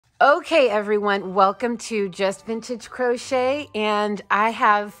Okay, everyone, welcome to Just Vintage Crochet, and I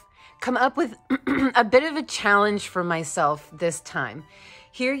have come up with a bit of a challenge for myself this time.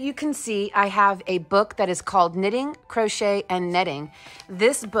 Here you can see I have a book that is called Knitting, Crochet, and Netting.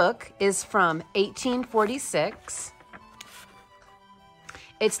 This book is from 1846.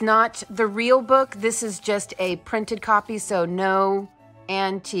 It's not the real book. This is just a printed copy, so no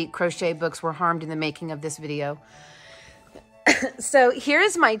antique crochet books were harmed in the making of this video. So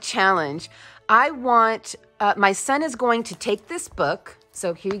here's my challenge. I want, my son is going to take this book.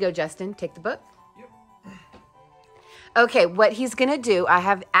 So here you go, Justin, take the book. Yep. Okay, what he's gonna do, I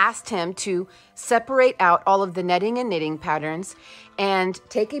have asked him to separate out all of the netting and knitting patterns and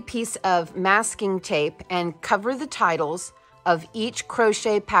take a piece of masking tape and cover the titles of each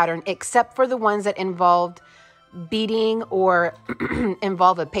crochet pattern except for the ones that involved beading or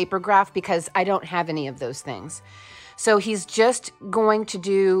involve a paper graph, because I don't have any of those things. So he's just going to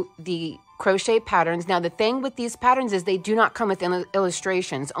do the crochet patterns. Now, the thing with these patterns is they do not come with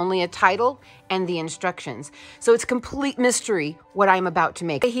illustrations, only a title and the instructions. So it's a complete mystery what I'm about to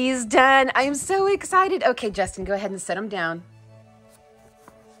make. He's done. I'm so excited. Okay, Justin, go ahead and set him down.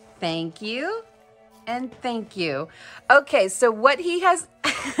 Thank you. And thank you. Okay, so what he has...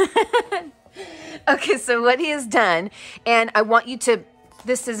 Okay, so what he has done, and I want you to...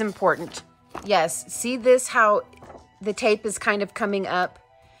 This is important. Yes, see this, how the tape is kind of coming up?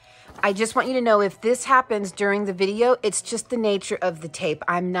 I just want you to know if this happens during the video, it's just the nature of the tape.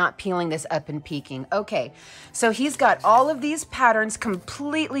 I'm not peeling this up and peeking. Okay, so he's got all of these patterns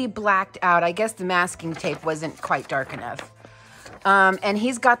completely blacked out. I guess the masking tape wasn't quite dark enough. And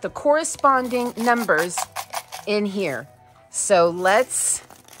he's got the corresponding numbers in here. So let's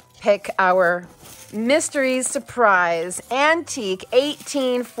pick our mystery surprise antique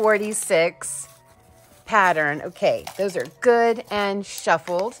 1846 pattern. Okay, those are good and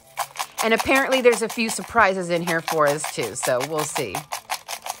shuffled. And apparently there's a few surprises in here for us too, so we'll see.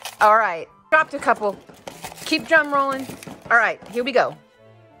 All right, dropped a couple. Keep drum rolling. All right, here we go.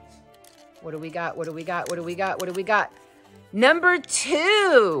 What do we got? What do we got? What do we got? What do we got? Number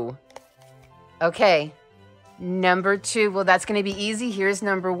 2. Okay, number 2. Well, that's going to be easy. Here's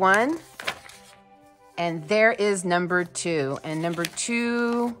number 1. And there is number 2. And number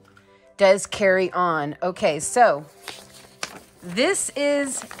 2 does carry on. Okay, so this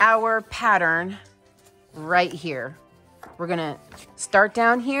is our pattern right here. We're gonna start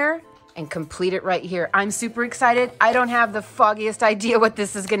down here and complete it right here. I'm super excited. I don't have the foggiest idea what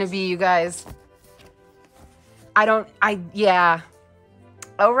this is gonna be, you guys. Yeah.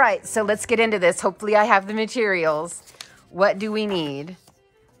 All right, so let's get into this. Hopefully I have the materials. What do we need?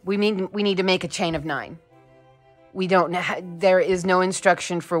 We need to make a chain of 9. We don't know, there is no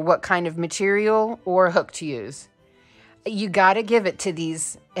instruction for what kind of material or hook to use. You got to give it to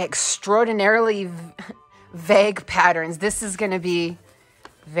these extraordinarily vague patterns. This is going to be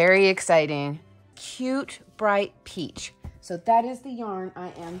very exciting. Cute, bright peach. So that is the yarn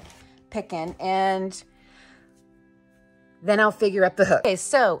I am picking, and then I'll figure out the hook. Okay,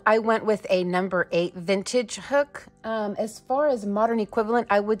 so I went with a number 8 vintage hook. As far as modern equivalent,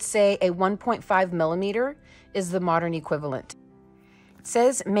 I would say a 1.5 millimeter is the modern equivalent. It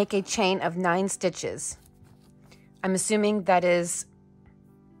says make a chain of 9 stitches. I'm assuming that is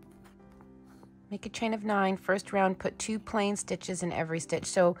make a chain of 9. First round, put 2 plain stitches in every stitch.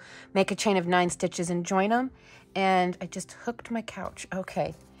 So make a chain of 9 stitches and join them. And I just hooked my couch.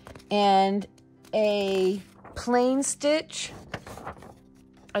 Okay. And a plain stitch,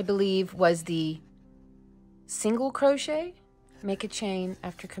 I believe, was the single crochet. Make a chain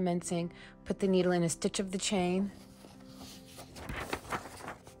after commencing. Put the needle in a stitch of the chain.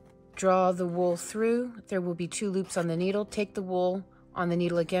 Draw the wool through. There will be 2 loops on the needle. Take the wool on the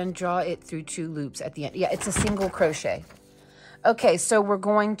needle again. Draw it through 2 loops at the end. Yeah, it's a single crochet. Okay, so we're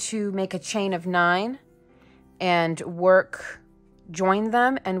going to make a chain of 9 and work, join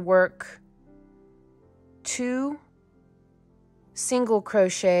them and work 2 single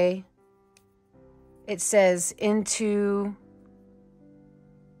crochet. It says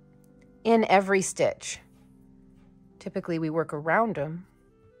in every stitch. Typically we work around them.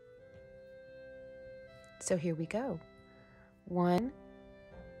 So here we go. 1,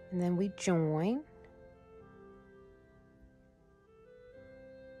 and then we join.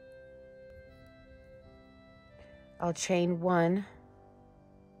 I'll chain 1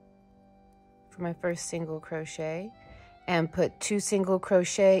 for my first single crochet and put 2 single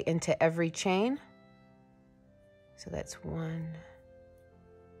crochet into every chain. So that's 1,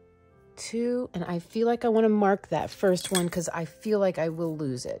 2, and I feel like I want to mark that first one because I feel like I will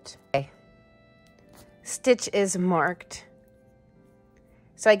lose it. Okay. Stitch is marked.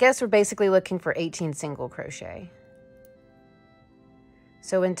 So I guess we're basically looking for 18 single crochet.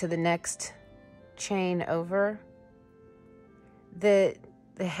 So into the next chain over. The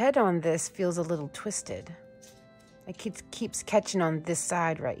head on this feels a little twisted. It keeps catching on this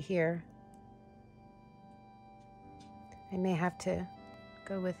side right here. I may have to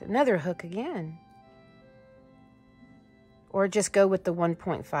go with another hook again. Or just go with the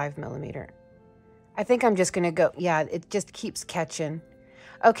 1.5 millimeter. I think I'm just gonna go, yeah, it just keeps catching.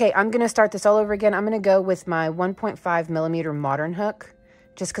 Okay, I'm gonna start this all over again. I'm gonna go with my 1.5 millimeter modern hook,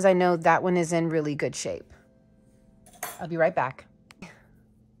 just because I know that one is in really good shape. I'll be right back.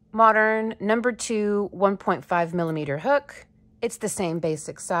 Modern number 2 1.5 millimeter hook. It's the same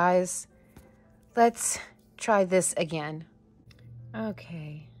basic size. Let's try this again.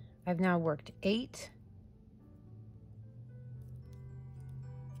 Okay, I've now worked 8,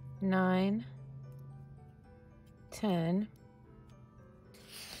 9, 10.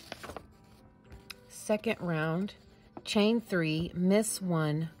 Second round, chain 3, miss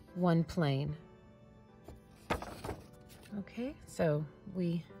 1, 1 plain. Okay, so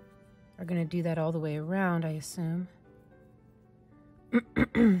we are going to do that all the way around, I assume.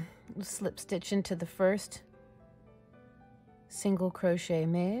 Slip stitch into the first single crochet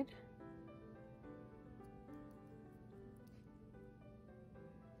made.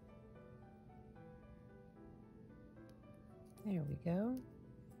 There we go.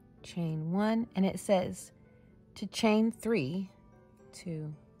 Chain 1, and it says to chain 3,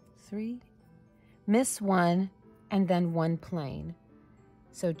 2, 3, miss 1, and then 1 plain.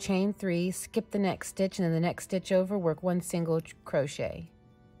 So chain 3, skip the next stitch, and then the next stitch over, work 1 single crochet.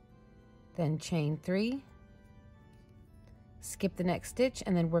 Then chain 3, skip the next stitch,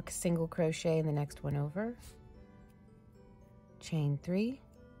 and then work a single crochet in the next one over. Chain 3,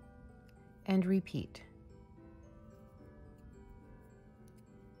 and repeat.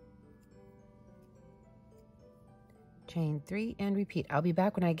 Chain 3 and repeat. I'll be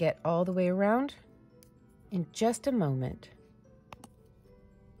back when I get all the way around in just a moment.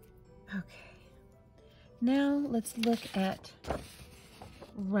 Okay, now let's look at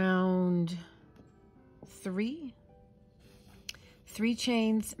round 3. 3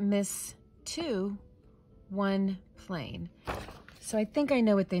 chains, miss 2, 1 plain. So I think I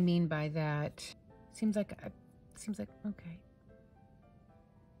know what they mean by that. Seems like okay.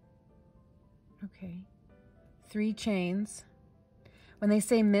 Okay. 3 chains. When they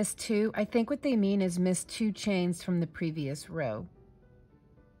say miss 2, I think what they mean is miss 2 chains from the previous row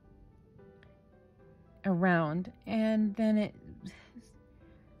around, and then it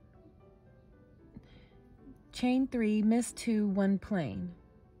chain 3, miss 2, 1 plain.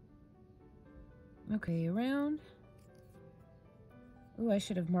 Okay, around. Oh, I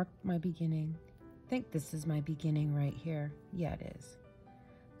should have marked my beginning. I think this is my beginning right here. Yeah, it is.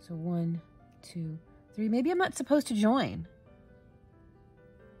 So 1, 2, 3. Maybe I'm not supposed to join.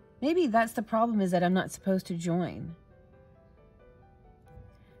 Maybe that's the problem, is that I'm not supposed to join.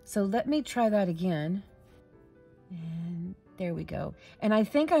 So let me try that again. And there we go. And I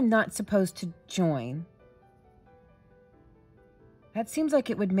think I'm not supposed to join. That seems like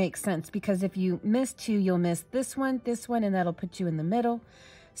it would make sense, because if you miss 2, you'll miss this one, and that'll put you in the middle.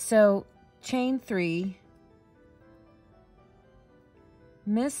 So chain 3,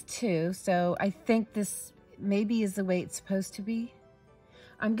 miss 2, so I think this maybe is the way it's supposed to be.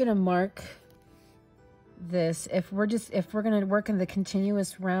 I'm gonna mark this. If we're gonna work in the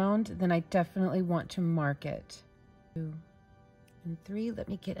continuous round, then I definitely want to mark it. 2 and 3. Let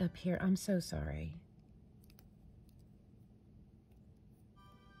me get up here. I'm so sorry.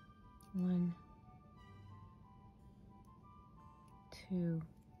 1, 2,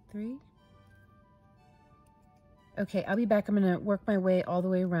 3. Okay, I'll be back. I'm gonna work my way all the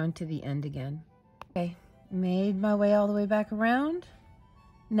way around to the end again. Okay, made my way all the way back around.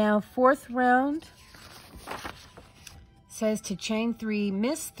 Now 4th round says to chain 3,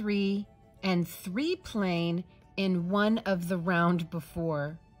 miss 3, and 3 plain in one of the round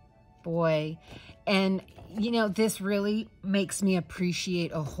before. Boy, and you know, this really makes me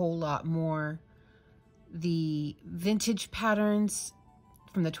appreciate a whole lot more the vintage patterns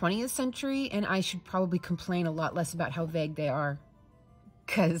from the 20th century, and I should probably complain a lot less about how vague they are,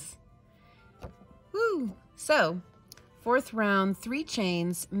 because, woo! So, 4th round, 3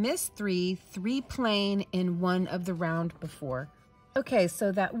 chains, miss 3, 3 plain in one of the round before. Okay,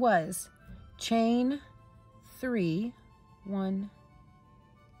 so that was chain 3, 1,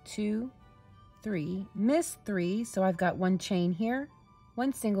 2, 3, miss 3, so I've got 1 chain here,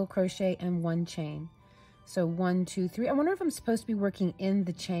 1 single crochet, and 1 chain. So 1, 2, 3. I wonder if I'm supposed to be working in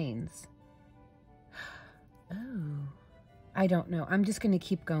the chains. Oh, I don't know. I'm just going to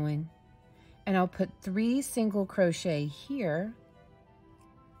keep going. And I'll put 3 single crochet here.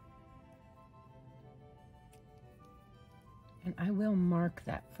 And I will mark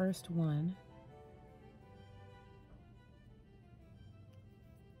that first one.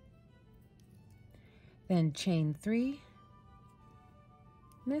 Then chain 3,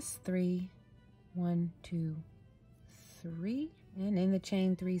 miss 3, 1, 2, 3, and in the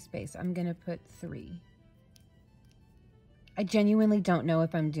chain 3 space, I'm going to put 3. I genuinely don't know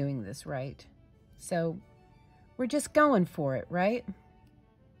if I'm doing this right. So we're just going for it, right?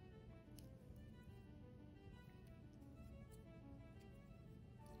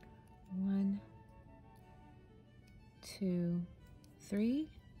 One, 2, 3.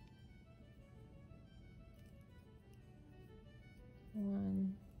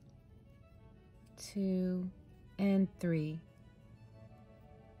 1, 2, and 3.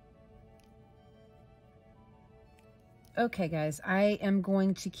 Okay, guys, I am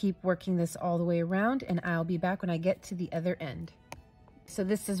going to keep working this all the way around, and I'll be back when I get to the other end. So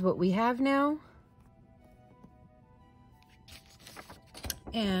this is what we have now.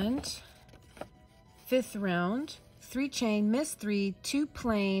 And 5th round, 3 chain, miss 3, 2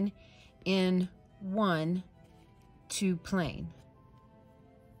 plain in 1, 2 plain.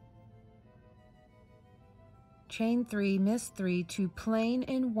 Chain 3, miss 3, 2 plain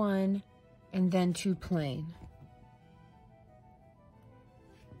in 1, and then 2 plain.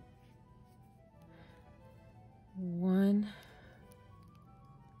 One,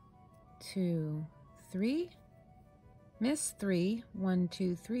 2, 3, miss 3, 1,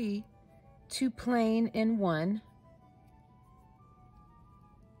 2, 3, 2 plain in 1,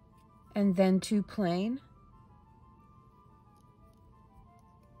 and then 2 plain.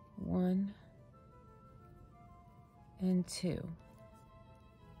 1 and 2.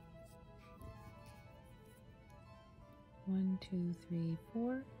 1, 2, 3,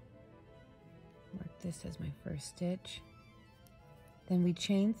 4. Mark this as my first stitch. Then we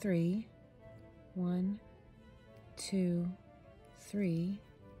chain 3. 1, 2, 3.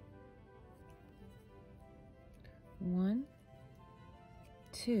 1,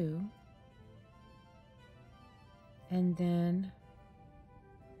 2, and then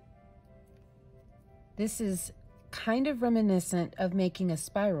this is kind of reminiscent of making a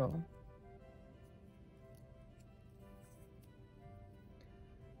spiral.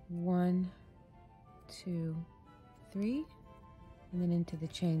 1, 2, 3, and then into the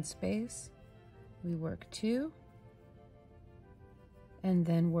chain space we work 2, and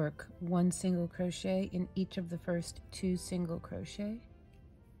then work 1 single crochet in each of the first 2 single crochet.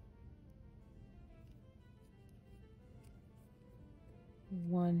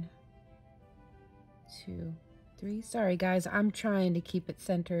 1, 2, 3. Sorry guys, I'm trying to keep it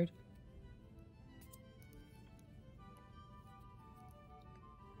centered.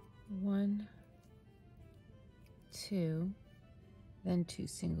 1, 2, then 2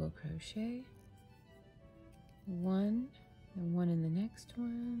 single crochet, 1, and 1 in the next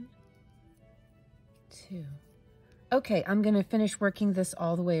one, 2. Okay, I'm going to finish working this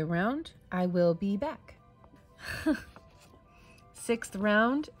all the way around. I will be back. 6th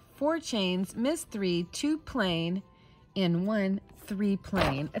round, 4 chains, miss 3, 2 plain in 1, 3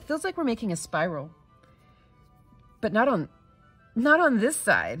 plain. It feels like we're making a spiral, but not on this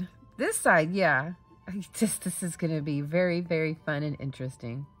side. This side, yeah. This is going to be very, very fun and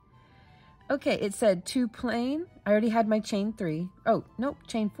interesting. Okay, it said 2 plain. I already had my chain 3. Oh, nope,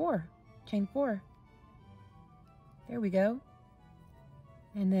 chain 4. Chain 4. There we go.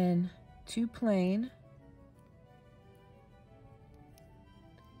 And then 2 plain.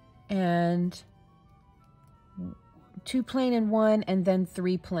 And 2 plain in 1, and then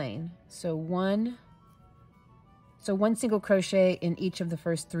 3 plain. So 1 single crochet in each of the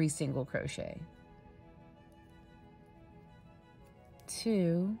first 3 single crochet.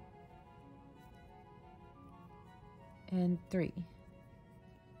 2 and 3.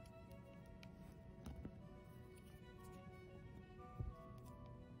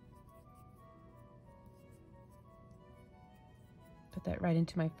 Put that right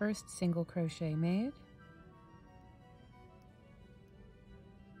into my first single crochet made.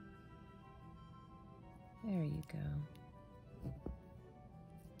 There you go.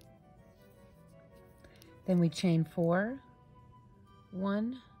 Then we chain 4.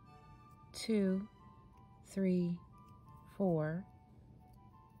 1, 2, 3, 4.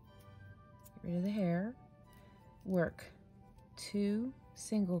 Get rid of the hair. Work 2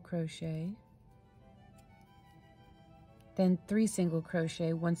 single crochet, then 3 single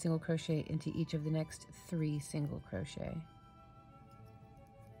crochet, 1 single crochet into each of the next 3 single crochet.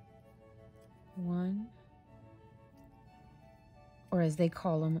 1, or as they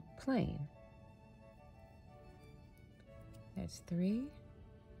call them, plain. That's 3,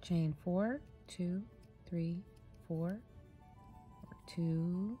 chain 4, 2, 3, 4,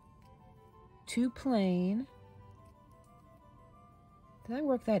 2, 2 plain. Did I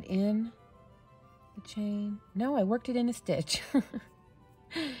work that in the chain? No, I worked it in a stitch.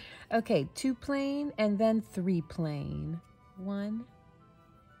 Okay, 2 plain and then 3 plain. 1,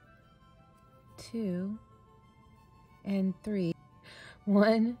 2, and 3.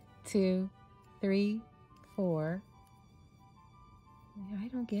 1, 2, 3, 4. I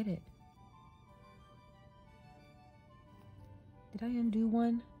don't get it. Did I undo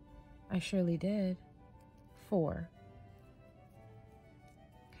one? I surely did. 4.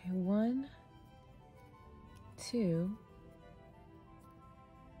 Okay, 1, 2,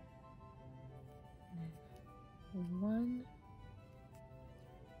 1,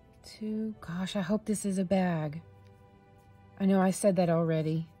 2. Gosh, I hope this is a bag. I know I said that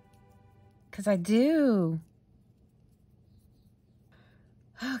already, because I do.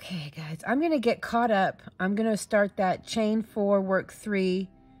 Okay, guys, I'm going to get caught up. I'm going to start that chain 4, work 3,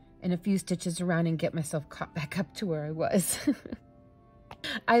 and a few stitches around and get myself caught back up to where I was.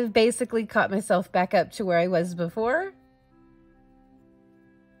 I've basically caught myself back up to where I was before.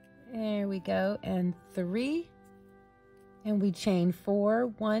 There we go. And 3. And we chain 4.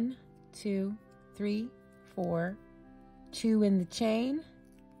 1, 2, 3, 4. 2 in the chain.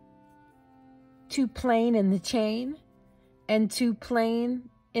 2 plain in the chain. And 2 plain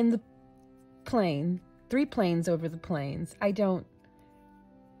in the plain. 3 plains over the plains.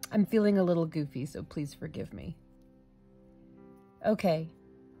 I'm feeling a little goofy, so please forgive me. Okay,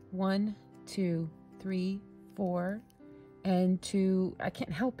 1, 2, 3, 4, and 2, I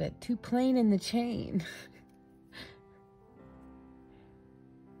can't help it, 2 plain in the chain.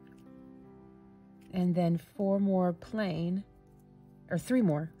 And then 4 more plain, or 3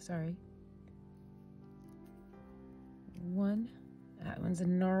 more, sorry. 1, that one's a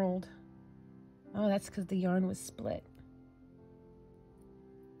gnarled. Oh, that's because the yarn was split.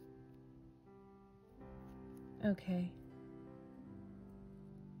 Okay.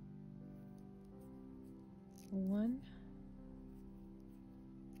 1,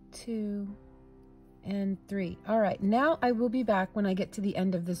 2, and 3. All right, now I will be back when I get to the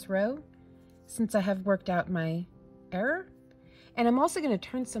end of this row, since I have worked out my error. And I'm also going to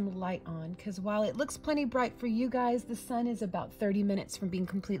turn some light on, because while it looks plenty bright for you guys, the sun is about 30 minutes from being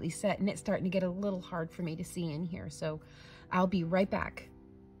completely set, and it's starting to get a little hard for me to see in here. So I'll be right back.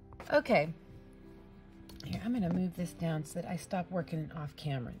 Okay. Here, I'm going to move this down so that I stop working off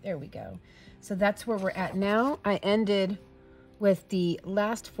camera. There we go. So that's where we're at now. I ended with the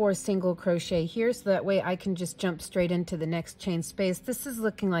last 4 single crochet here, so that way I can just jump straight into the next chain space. This is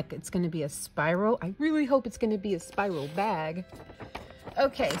looking like it's going to be a spiral. I really hope it's going to be a spiral bag.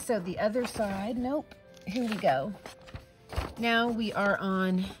 Okay, so the other side, nope. Here we go. Now we are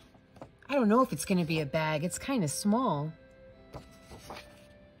on, I don't know if it's going to be a bag. It's kind of small.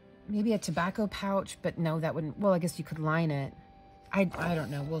 Maybe a tobacco pouch, but no, that wouldn't, well, I guess you could line it. I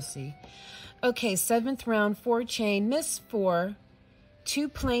don't know, we'll see. Okay, 7th round, 4 chain, miss 4, 2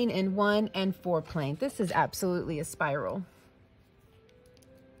 plain in 1, and 4 plain. This is absolutely a spiral.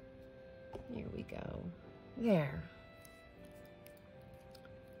 Here we go. There.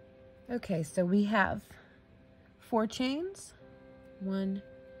 Okay, so we have 4 chains. 1,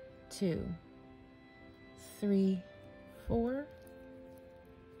 2, 3, 4.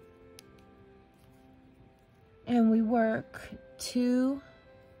 And we work 2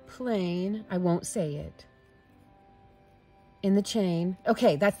 plain, I won't say it, in the chain.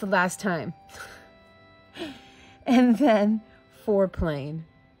 Okay, that's the last time. And then 4 plain.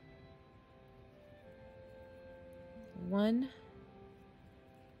 1,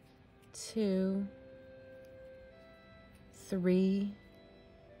 2, 3,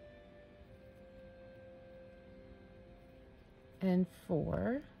 and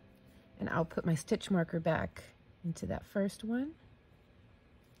 4. And I'll put my stitch marker back into that first one.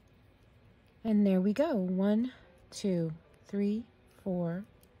 And there we go. 1, 2, 3, 4,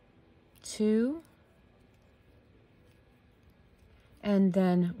 2, and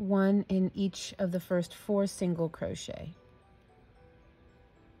then 1 in each of the first 4 single crochet.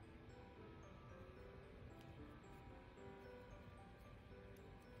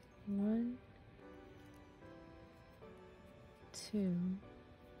 One, 2,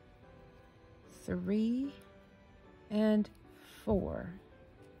 3, and 4.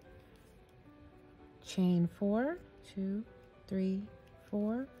 Chain 4, 2, 3,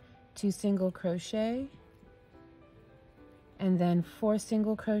 4, 2 single crochet, and then 4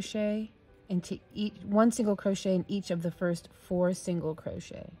 single crochet into each 1 single crochet in each of the first 4 single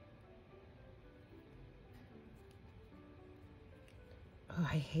crochet. Oh,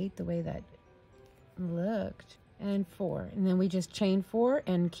 I hate the way that looked. And 4, and then we just chain 4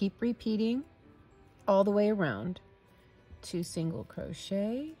 and keep repeating all the way around. 2 single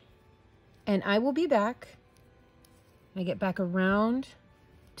crochet, and I will be back. I get back around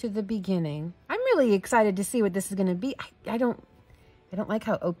to the beginning. I'm really excited to see what this is going to be. I don't like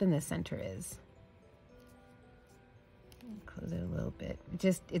how open the center is. Close it a little bit.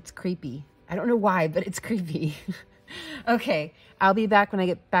 It's creepy. I don't know why, but it's creepy. Okay, I'll be back when I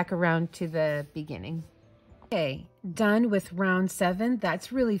get back around to the beginning. Okay, done with round 7.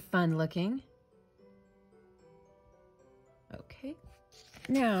 That's really fun looking. Okay,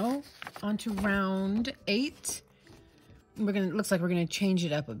 now on to round 8. Looks like we're gonna change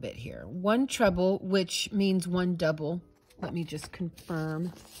it up a bit here. 1 treble, which means 1 double. Let me just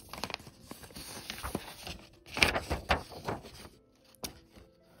confirm.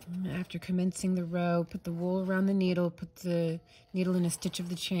 After commencing the row, put the wool around the needle, put the needle in a stitch of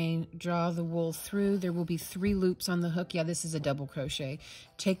the chain, draw the wool through. There will be 3 loops on the hook. Yeah, this is a double crochet.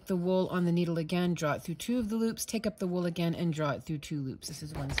 Take the wool on the needle again, draw it through 2 of the loops, take up the wool again, and draw it through 2 loops. This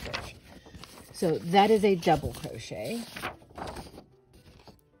is 1 stitch. So that is a double crochet.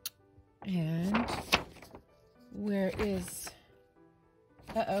 And where is...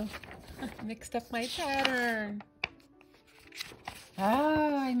 Uh-oh, mixed up my pattern.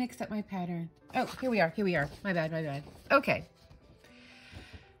 Oh, I mixed up my pattern. Oh, here we are. My bad. Okay.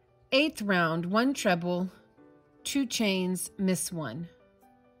 8th round, 1 treble, 2 chains, miss 1.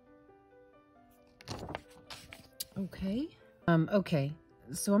 Okay. Okay.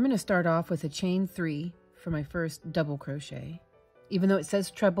 So I'm going to start off with a chain 3 for my first double crochet. Even though it says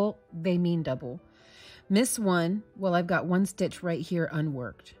treble, they mean double. Miss 1. Well, I've got 1 stitch right here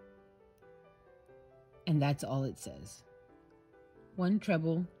unworked. And that's all it says. 1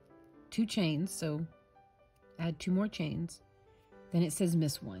 treble, 2 chains, so add 2 more chains. Then it says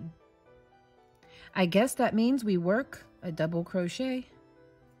miss 1. I guess that means we work a double crochet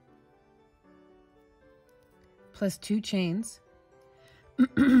plus 2 chains.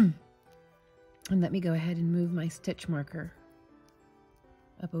 And let me go ahead and move my stitch marker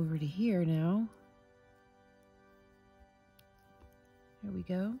up over to here now. There we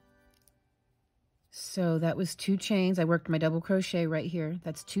go. So that was 2 chains. I worked my double crochet right here.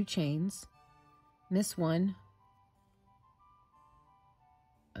 That's 2 chains. Miss 1.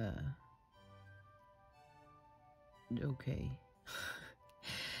 Okay.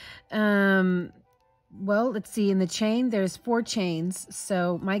 Well, let's see. In the chain, there's 4 chains.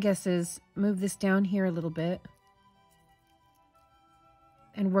 So my guess is move this down here a little bit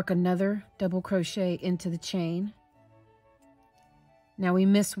and work another double crochet into the chain. Now we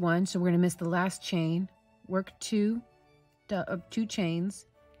miss 1, so we're going to miss the last chain. Work 2 chains,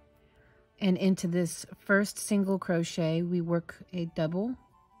 and into this first single crochet, we work a double.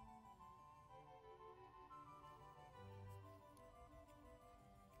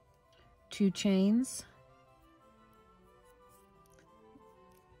 Two chains,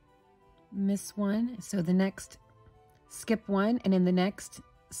 miss 1. So the next, skip 1, and in the next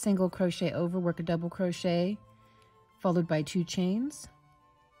single crochet over, work a double crochet, followed by 2 chains.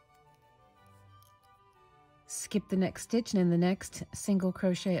 Skip the next stitch, and in the next single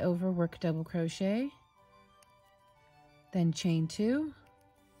crochet over, work double crochet, then chain 2.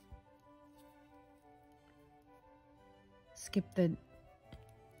 Skip the,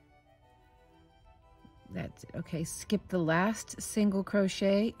 that's it, okay, skip the last single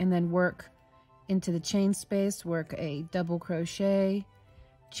crochet and then work into the chain space, work a double crochet,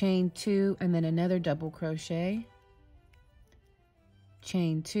 chain 2, and then another double crochet,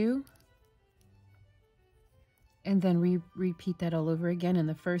 chain 2, and then repeat that all over again. In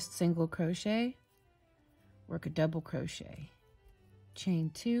the first single crochet, work a double crochet,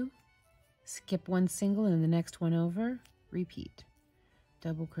 chain 2, skip 1 single, and the next one over, repeat,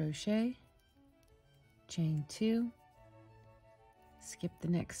 double crochet, chain 2, skip the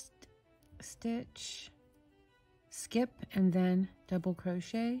next stitch, skip, and then double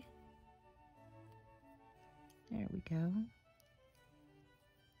crochet. There we go.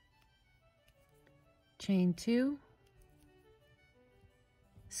 Chain 2,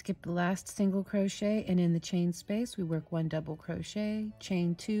 skip the last single crochet, and in the chain space we work 1 double crochet,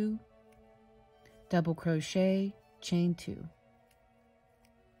 chain 2, double crochet, chain 2.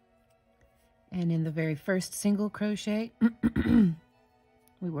 And in the very first single crochet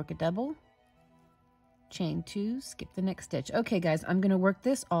we work a double, chain 2, skip the next stitch. Okay guys, I'm going to work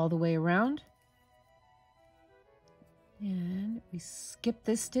this all the way around. And we skip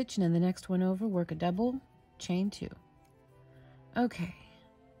this stitch, and then the next one over, work a double, chain 2. Okay,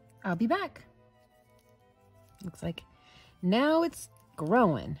 I'll be back. Looks like now it's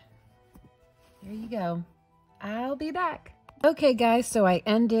growing. There you go. I'll be back. Okay guys, so I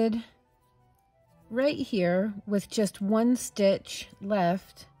ended right here with just 1 stitch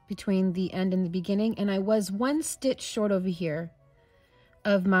left between the end and the beginning, and I was 1 stitch short over here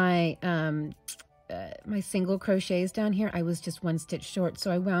of my my single crochets down here. I was just 1 stitch short,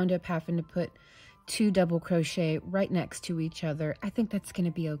 so I wound up having to put 2 double crochet right next to each other. I think that's going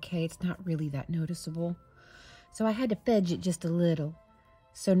to be okay. It's not really that noticeable. So I had to fudge it just a little.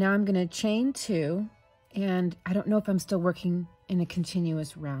 So now I'm going to chain 2, and I don't know if I'm still working in a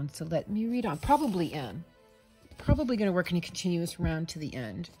continuous round. So let me read on. Probably am. Probably going to work in a continuous round to the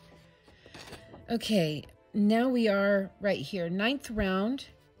end. Okay, now we are right here. 9th round,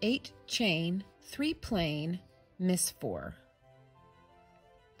 8 chain, 3 plain, miss 4.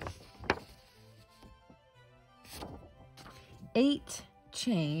 8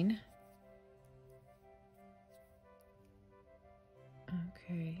 chain.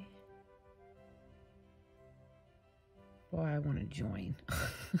 Okay. Boy, I want to join.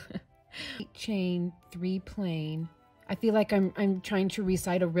 8 chain, 3 plain. I feel like I'm trying to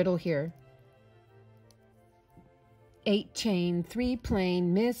recite a riddle here. 8 chain, 3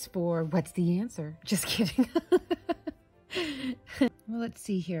 plain, miss 4. What's the answer? Just kidding. Well, let's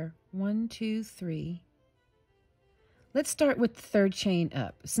see here. 1, 2, 3. Let's start with the 3rd chain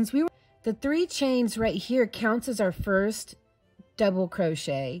up. Since we were, the 3 chains right here counts as our first double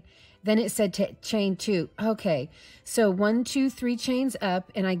crochet. Then it said to chain 2. Okay, so 1, 2, 3 chains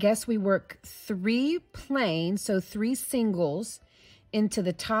up, and I guess we work 3 plain, so 3 singles into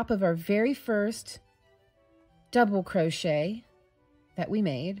the top of our very first double crochet that we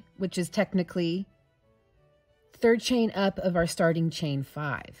made, which is technically 3rd chain up of our starting chain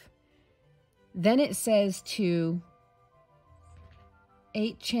 5. Then it says to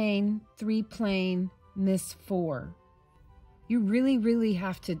 8 chain, 3 plain, miss 4. You really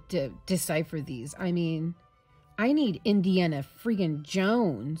have to decipher these. I mean, I need Indiana friggin'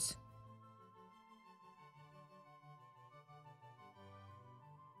 Jones.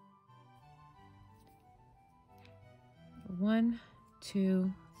 One,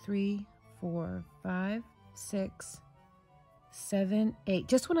 2, 3, 4, 5, 6, 7, 8.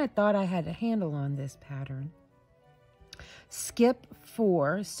 Just when I thought I had a handle on this pattern. Skip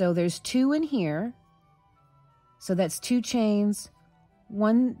 4, so there's 2 in here. So that's 2 chains,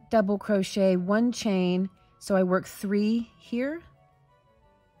 1 double crochet, 1 chain. So I work 3 here.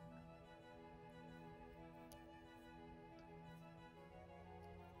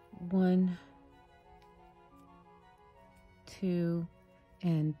 One, 2,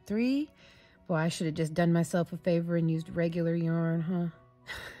 and 3. Boy, I should have just done myself a favor and used regular yarn, huh?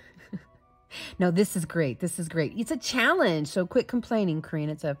 No, this is great. This is great. It's a challenge. So quit complaining, Corinne.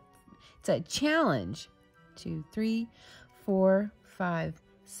 It's a challenge. 2, 3, 4, 5,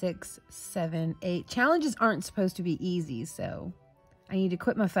 6, 7, 8. Challenges aren't supposed to be easy, so I need to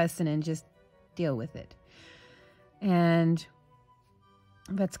quit my fussing and just deal with it. And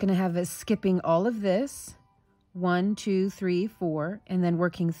that's going to have us skipping all of this. 1, 2, 3, 4, and then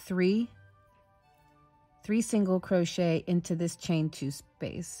working 3 single crochet into this chain 2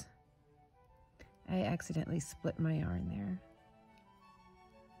 space. I accidentally split my yarn there.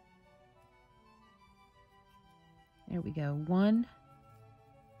 There we go. 1,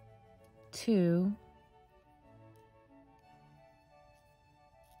 2,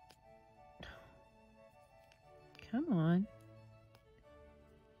 come on.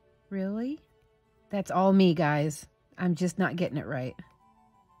 Really? That's all me, guys. I'm just not getting it right.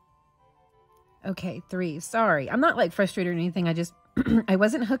 Okay, 3. Sorry. I'm not like frustrated or anything. I just, I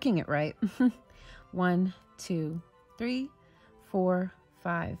wasn't hooking it right. 1, 2, 3, 4,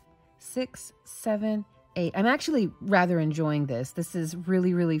 5, 6, 7, 8. I'm actually rather enjoying this. This is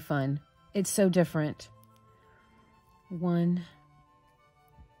really fun. It's so different. 1,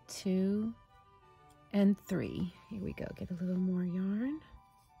 2, and 3. Here we go. Get a little more yarn.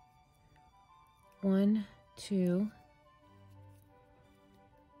 1, 2,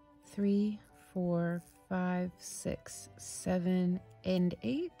 3, 4, 5, 6, 7, and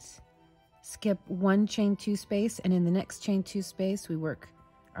 8. Skip 1 chain 2 space, and in the next chain 2 space we work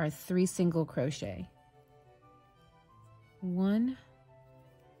our 3 single crochet. 1.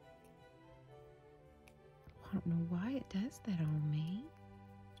 I don't know why it does that on me.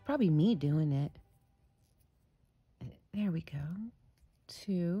 It's probably me doing it. There we go.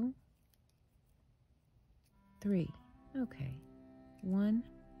 2, 3. Okay. 1,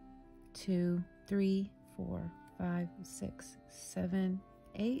 2, 3, 4, 5, 6, 7,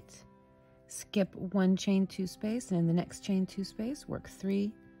 8. Skip 1 chain 2 space, and in the next chain 2 space, work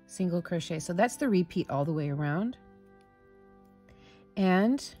 3 single crochet. So that's the repeat all the way around.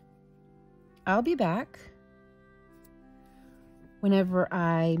 And I'll be back whenever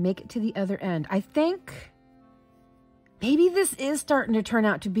I make it to the other end. I think maybe this is starting to turn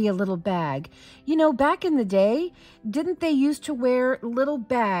out to be a little bag. You know, back in the day, didn't they used to wear little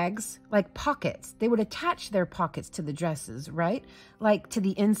bags, like pockets? They would attach their pockets to the dresses, right? Like to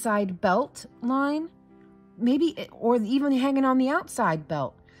the inside belt line, maybe, or even hanging on the outside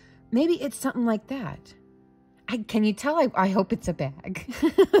belt. Maybe it's something like that. Can you tell? I hope it's a bag.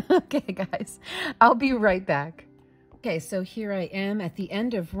 Okay, guys, I'll be right back. Okay, so here I am at the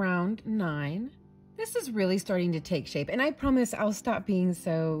end of round 9. This is really starting to take shape, and I promise I'll stop being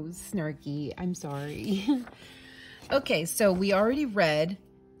so snarky. I'm sorry. Okay, so we already read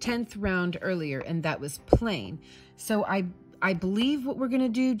 10th round earlier, and that was plain. So I believe what we're going to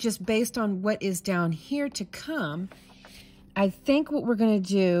do, just based on what is down here to come, I think what we're going to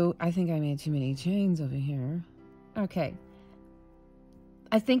do, I think I made too many chains over here. Okay.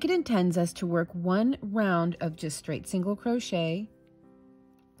 I think it intends us to work 1 round of just straight single crochet.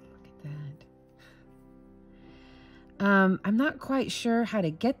 Look at that. I'm not quite sure how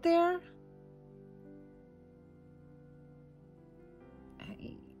to get there.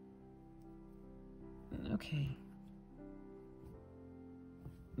 Okay.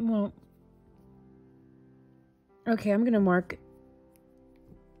 Well, okay, I'm going to mark.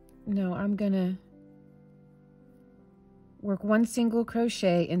 No, I'm going to work 1 single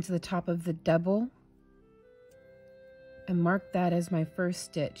crochet into the top of the double and mark that as my first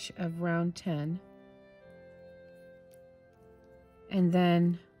stitch of round 10. And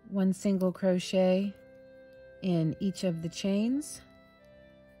then 1 single crochet in each of the chains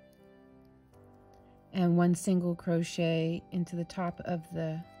and 1 single crochet into the top of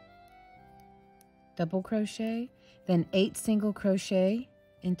the double crochet, then 8 single crochet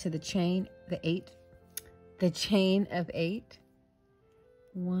into the chain, the chain of 8.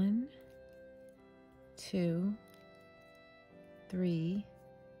 1, 2, 3,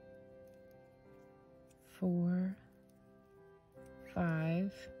 4,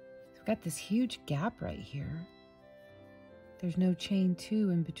 5. So we've got this huge gap right here. There's no chain 2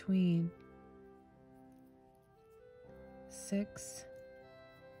 in between. 6,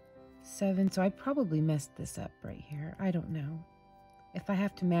 7. So I probably messed this up right here. I don't know. If I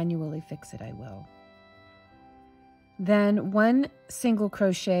have to manually fix it, I will. Then 1 single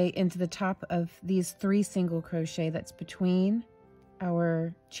crochet into the top of these 3 single crochet that's between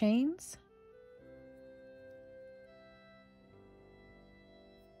our chains.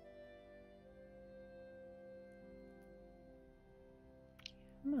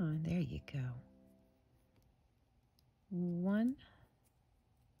 Come on, there you go. 1,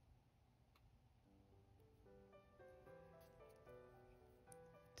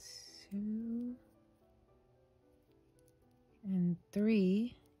 2, and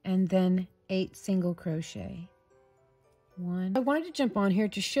 3, and then 8 single crochet. 1. I wanted to jump on here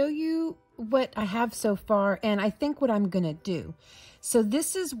to show you what I have so far, and I think what I'm gonna do. So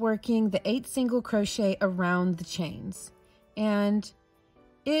this is working the 8 single crochet around the chains, and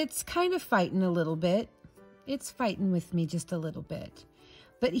it's kind of fighting a little bit. It's fighting with me just a little bit.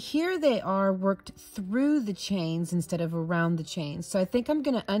 But here they are worked through the chains instead of around the chains. So I think I'm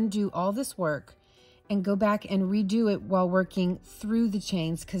going to undo all this work and go back and redo it while working through the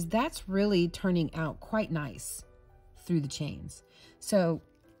chains, because that's really turning out quite nice through the chains. So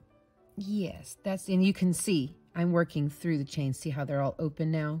yes, and you can see I'm working through the chains. See how they're all open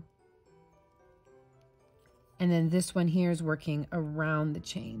now? And then this one here is working around the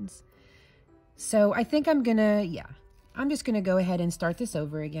chains. So I think I'm gonna, I'm just gonna go ahead and start this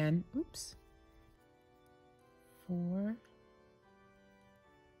over again. Oops. 4,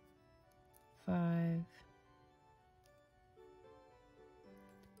 5,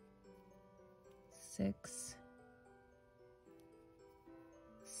 6,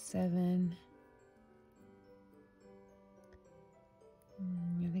 7.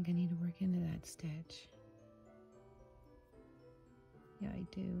 I think I need to work into that stitch. Yeah, I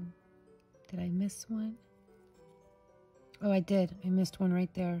do. Did I miss one? Oh, I did. I missed one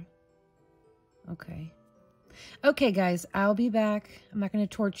right there. Okay. Okay, guys, I'll be back. I'm not going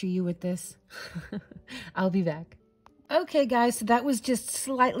to torture you with this. I'll be back. Okay, guys, so that was just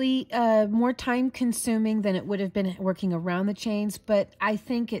slightly more time consuming than it would have been working around the chains, but I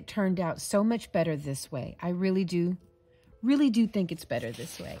think it turned out so much better this way. I really do think it's better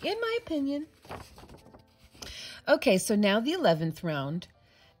this way, in my opinion. Okay, so now the 11th round.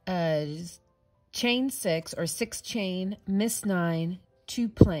 chain 6 or 6 chain, miss 9, 2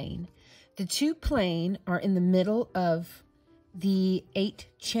 plain. The 2 plain are in the middle of the 8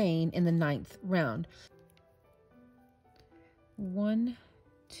 chain in the 9th round. 1,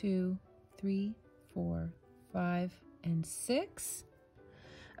 2, 3, 4, 5, and 6.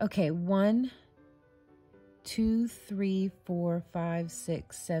 Okay, 1, 2, 3, 4, 5,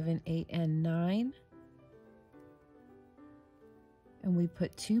 6, 7, 8, and 9. And we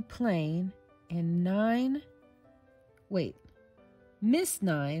put 2 plain and 9. Wait, miss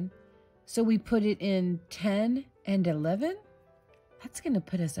 9. So we put it in 10 and 11. That's going to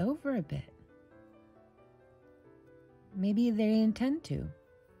put us over a bit. Maybe they intend to.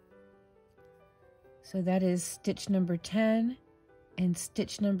 So that is stitch number 10 and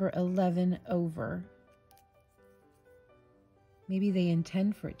stitch number 11 over. Maybe they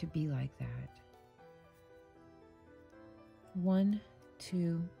intend for it to be like that. 1,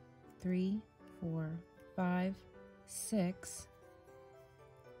 2, 3, 4, 5, 6,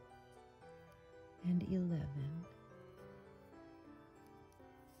 and 11.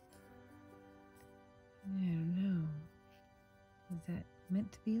 I don't know. Is that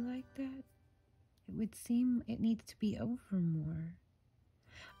meant to be like that? It would seem it needs to be over more.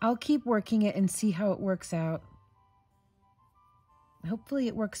 I'll keep working it and see how it works out. Hopefully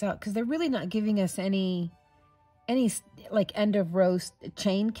it works out, because they're really not giving us any like end of row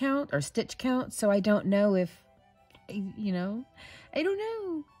chain count or stitch count. So I don't know if, you know, I don't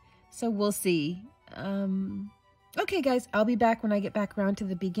know. So we'll see. Okay, guys, I'll be back when I get back around to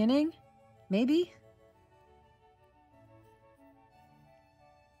the beginning. Maybe.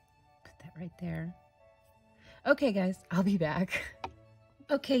 Put that right there. Okay, guys, I'll be back.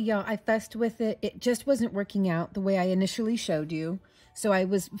 Okay, y'all, I fussed with it. It just wasn't working out the way I initially showed you. So I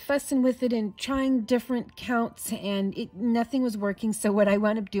was fussing with it and trying different counts, and nothing was working. So what I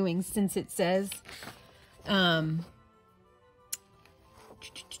wound up doing, since it says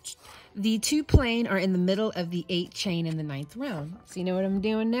the 2 plain are in the middle of the 8 chain in the 9th round. So you know what I'm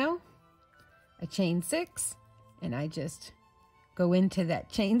doing now? I chain 6, and I just go into that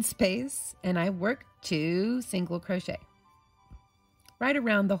chain space, and I work 2 single crochet right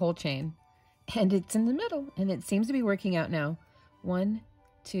around the whole chain, and it's in the middle, and it seems to be working out now. 1,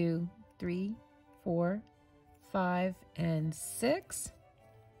 2, 3, 4, 5, and 6.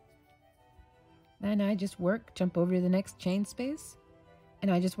 Then I just work, jump over to the next chain space,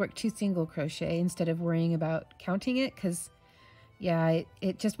 and I just work 2 single crochet instead of worrying about counting it, because yeah,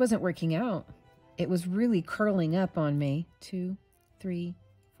 it just wasn't working out. It was really curling up on me. 2, 3,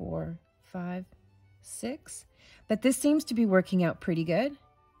 4, 5, 6. But this seems to be working out pretty good.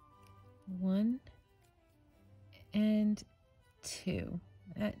 1 and 2.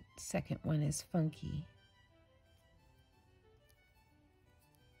 That second one is funky.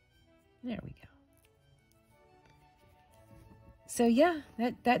 There we go. So yeah,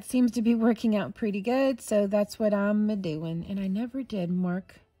 that seems to be working out pretty good. So that's what I'm doing. And I never did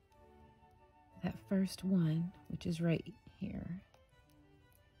mark that first one, which is right here.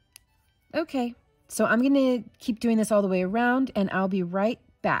 Okay, so I'm going to keep doing this all the way around, and I'll be right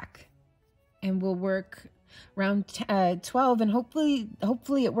back. And we'll work round 12, and hopefully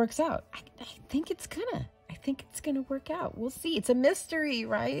it works out. I think it's gonna work out. We'll see. It's a mystery,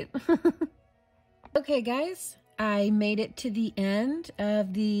 right? Okay, guys, I made it to the end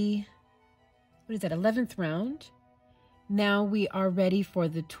of the, what is that, 11th round. Now we are ready for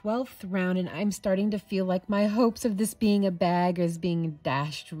the 12th round, and I'm starting to feel like my hopes of this being a bag is being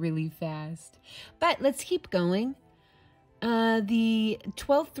dashed really fast. But let's keep going. The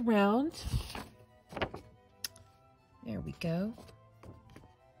 12th round, there we go.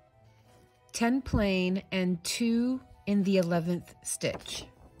 10 plain and 2 in the 11th stitch.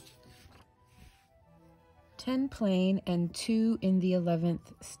 10 plain and 2 in the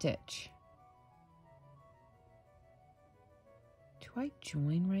 11th stitch. Do I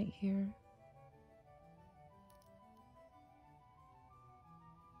join right here?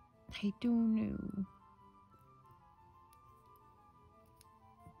 I don't know.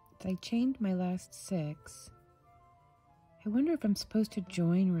 I chained my last 6. I wonder if I'm supposed to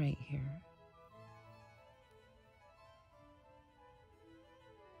join right here.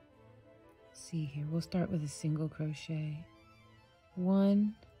 Let's see here, we'll start with a single crochet.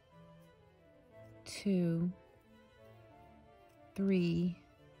 1, 2, 3,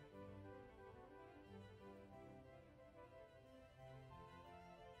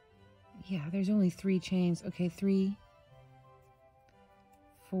 yeah, there's only 3 chains. Okay, 3,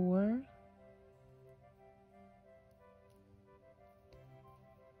 4,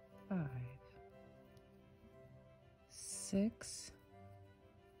 5, 6,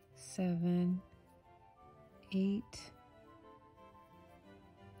 7, 8,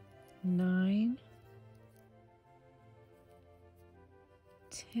 9,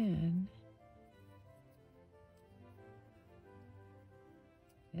 10,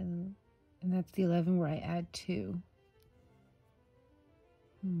 and that's the 11 where I add 2.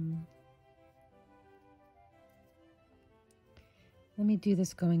 Let me do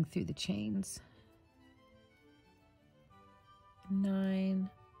this going through the chains. 9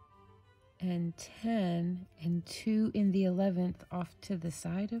 and 10 and 2 in the 11th off to the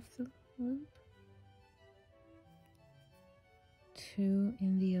side of the loop. 2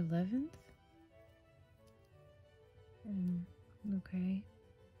 in the 11th. Okay.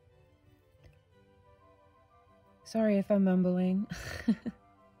 Sorry if I'm mumbling.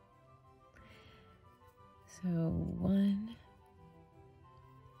 So 1,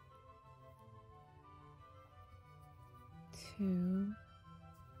 2,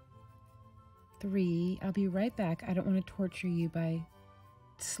 3. I'll be right back. I don't want to torture you by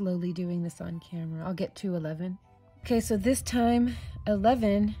slowly doing this on camera. I'll get to 11. Okay, so this time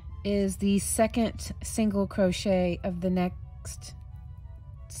 11 is the second single crochet of the next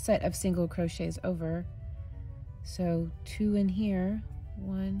set of single crochets over. So 2 in here,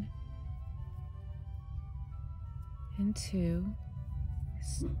 1 and 2.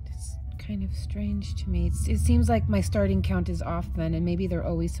 It's kind of strange to me. It seems like my starting count is off then, and maybe they're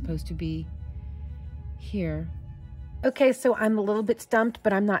always supposed to be here. Okay, so I'm a little bit stumped,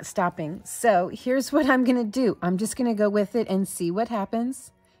 but I'm not stopping. So here's what I'm gonna do. I'm just gonna go with it and see what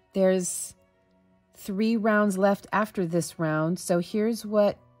happens. There's 3 rounds left after this round. So here's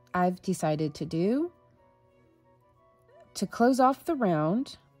what I've decided to do. To close off the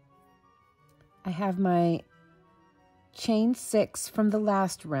round, I have my chain 6 from the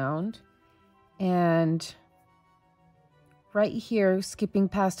last round, and right here, skipping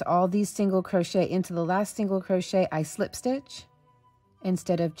past all these single crochet into the last single crochet, I slip stitch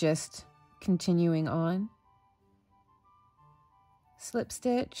instead of just continuing on. Slip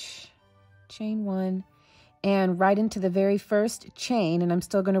stitch, chain 1, and right into the very first chain, and I'm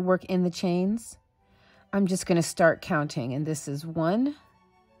still going to work in the chains. I'm just going to start counting, and this is 1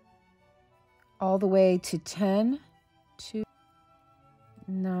 all the way to 10, 2,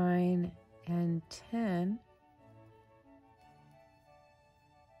 9, and 10.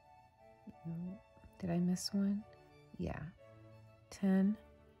 Did I miss one? Yeah, 10.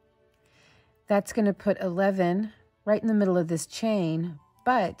 That's going to put 11 right in the middle of this chain,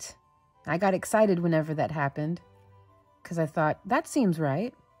 but I got excited whenever that happened because I thought, that seems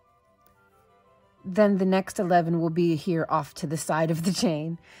right. Then the next 11 will be here off to the side of the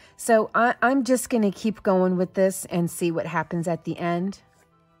chain. So I'm just going to keep going with this and see what happens at the end.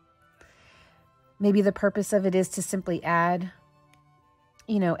 Maybe the purpose of it is to simply add,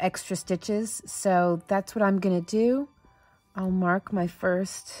 you know, extra stitches. So that's what I'm going to do. I'll mark my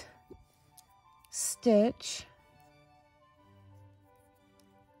first stitch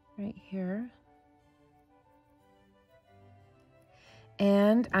right here.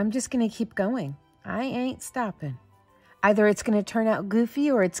 And I'm just going to keep going. I ain't stopping. Either it's going to turn out goofy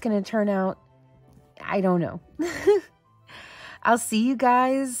or it's going to turn out, I don't know. I'll see you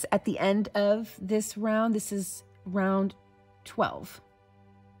guys at the end of this round. This is round 12.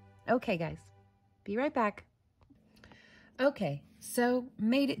 Okay, guys, be right back. Okay, so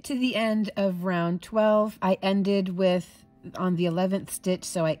made it to the end of round 12. I ended with, on the 11th stitch,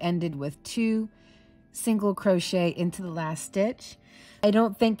 so I ended with 2 single crochet into the last stitch. I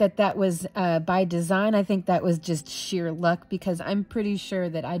don't think that that was by design. I think that was just sheer luck because I'm pretty sure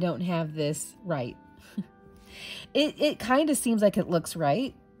that I don't have this right. It kind of seems like it looks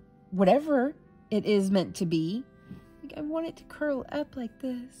right. Whatever it is meant to be. I want it to curl up like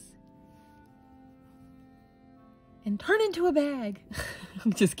this. And turn into a bag.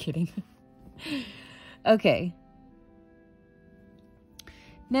 I'm just kidding. Okay.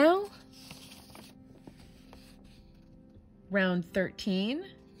 Now, round 13,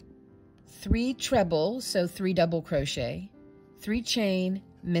 3 treble, so 3 double crochet, 3 chain,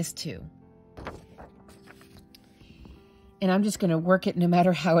 miss 2. And I'm just going to work it no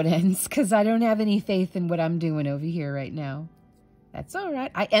matter how it ends because I don't have any faith in what I'm doing over here right now. That's all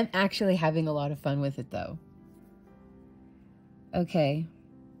right. I am actually having a lot of fun with it though. Okay.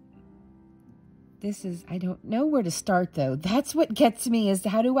 This is, I don't know where to start though. That's what gets me, is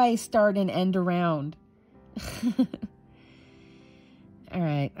how do I start and end a round? All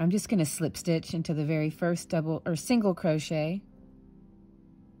right, I'm just going to slip stitch into the very first double or single crochet.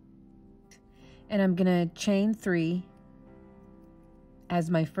 And I'm going to chain 3 as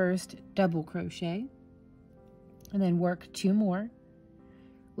my first double crochet. And then work 2 more.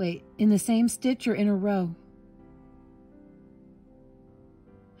 Wait, in the same stitch or in a row?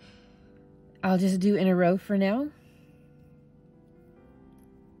 I'll just do in a row for now.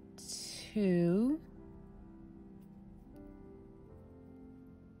 2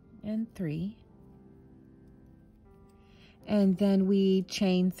 and 3, and then we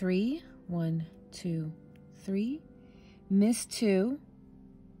chain 3, 1, 2, 3, miss 2,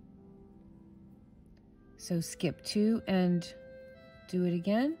 so skip 2 and do it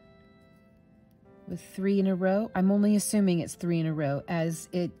again with 3 in a row. I'm only assuming it's 3 in a row, as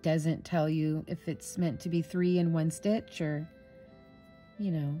it doesn't tell you if it's meant to be 3 in 1 stitch, or,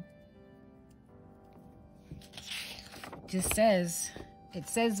 you know, just says, it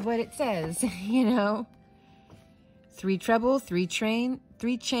says what it says, you know. 3 treble, 3 chain,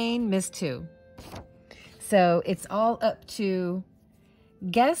 miss 2. So it's all up to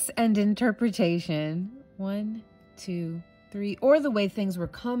guess and interpretation. 1, 2, 3, or the way things were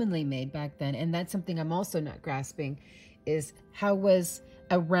commonly made back then. And that's something I'm also not grasping, is how was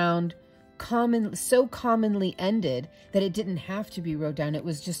a round so commonly ended that it didn't have to be wrote down. It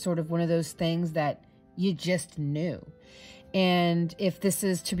was just sort of one of those things that you just knew. And if this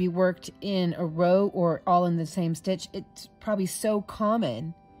is to be worked in a row or all in the same stitch, it's probably so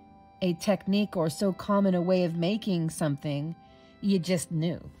common a technique or so common a way of making something, you just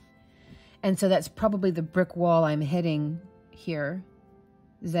knew. And so that's probably the brick wall I'm hitting here,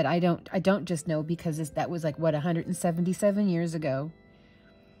 is that I don't just know, because that was like, what, 177 years ago.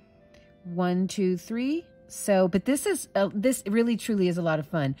 1, 2, 3. So, but this really truly is a lot of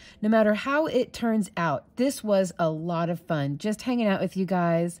fun. No matter how it turns out, this was a lot of fun. Just hanging out with you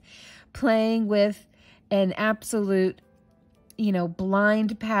guys, playing with an absolute, you know,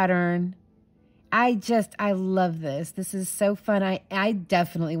 blind pattern. I love this. This is so fun. I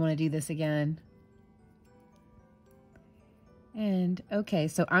definitely want to do this again. And okay,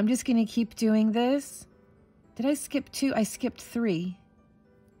 so I'm just going to keep doing this. Did I skip 2? I skipped 3.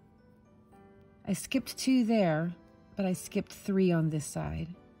 I skipped 2 there, but I skipped 3 on this side.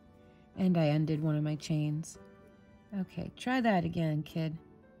 And I undid one of my chains. Okay, try that again, kid.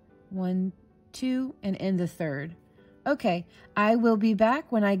 1, 2, and end the 3rd. Okay, I will be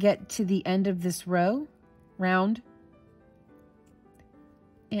back when I get to the end of this round.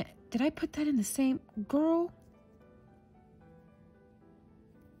 And did I put that in the same? Girl,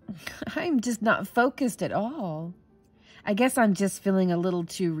 I'm just not focused at all. I guess I'm just feeling a little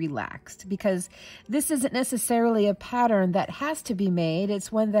too relaxed, because this isn't necessarily a pattern that has to be made.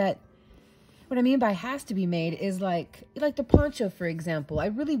 It's one that, what I mean by has to be made is like the poncho, for example. I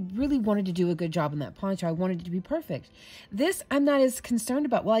really, really wanted to do a good job on that poncho. I wanted it to be perfect. This, I'm not as concerned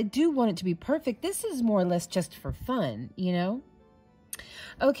about. Well, I do want it to be perfect. This is more or less just for fun, you know?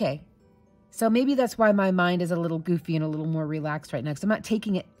 Okay. So maybe that's why my mind is a little goofy and a little more relaxed right now, because I'm not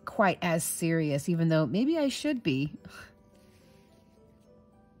taking it quite as serious, even though maybe I should be.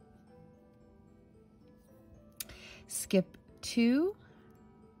 Skip 2,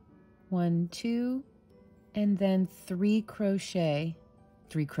 1, 2, and then 3 double crochet,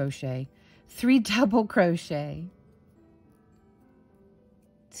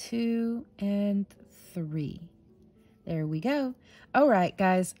 2 and 3. There we go. All right,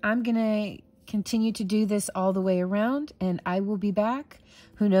 guys, I'm gonna continue to do this all the way around, and I will be back.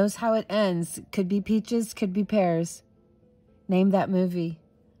 Who knows how it ends? Could be peaches, could be pears. Name that movie.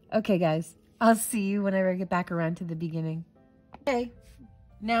 Okay, guys, I'll see you whenever I get back around to the beginning. Okay,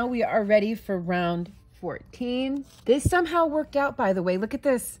 now we are ready for round 14. This somehow worked out, by the way. Look at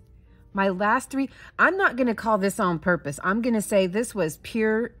this. My last 3, I'm not going to call this on purpose. I'm going to say this was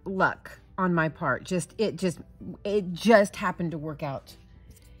pure luck on my part. It just happened to work out.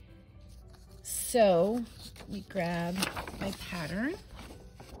 So, let me grab my pattern.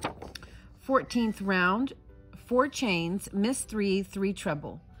 14th round, 4 chains, miss 3, 3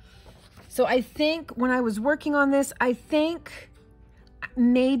 treble. So I think when I was working on this, I think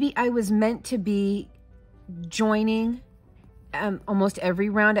maybe I was meant to be joining almost every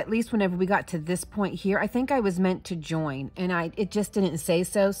round, at least whenever we got to this point here. I think I was meant to join, and it just didn't say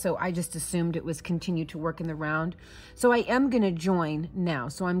so, so I just assumed it was continue to work in the round. So I am going to join now.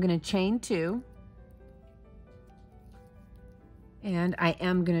 So I'm going to chain 2, and I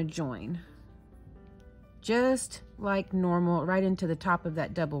am going to join. Just like normal, right into the top of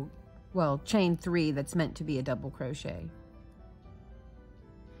that double, well, chain 3 that's meant to be a double crochet.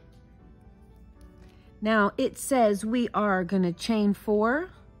 Now it says we are going to chain 4,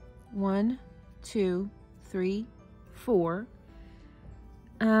 1, 2, 3, 4,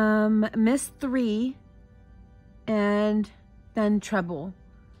 miss 3, and then treble.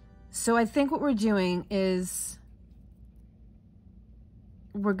 So I think what we're doing is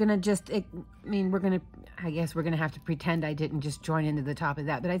we're gonna just, I guess we're gonna have to pretend I didn't just join into the top of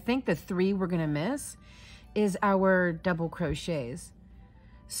that, but I think the 3 we're gonna miss is our double crochets.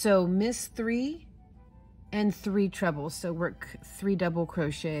 So miss 3 and 3 trebles. So work 3 double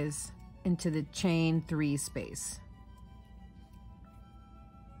crochets into the chain 3 space.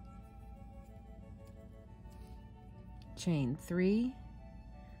 Chain 3,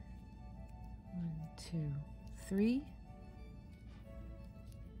 1, 2, 3,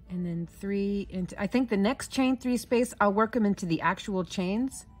 and then 3 into, I think the next chain 3 space, I'll work them into the actual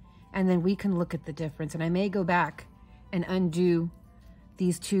chains, and then we can look at the difference. And I may go back and undo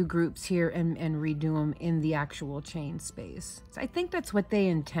these 2 groups here and redo them in the actual chain space. So I think that's what they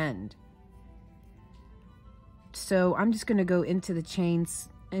intend. So I'm just going to go into the chains,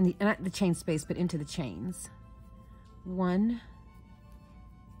 and not the chain space, but into the chains. 1,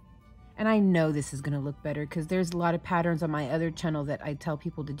 and I know this is going to look better because there's a lot of patterns on my other channel that I tell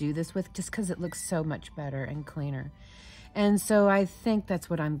people to do this with just because it looks so much better and cleaner. And so I think that's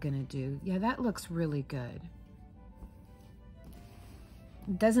what I'm going to do. Yeah, that looks really good.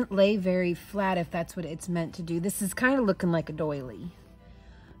 It doesn't lay very flat if that's what it's meant to do. This is kind of looking like a doily.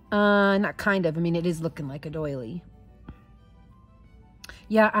 Not kind of, I mean, it is looking like a doily.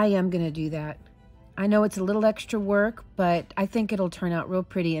 Yeah, I am going to do that. I know it's a little extra work, but I think it'll turn out real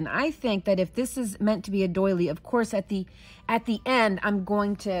pretty. And I think that if this is meant to be a doily, of course, at the end, I'm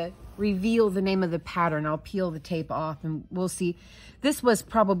going to reveal the name of the pattern. I'll peel the tape off and we'll see. This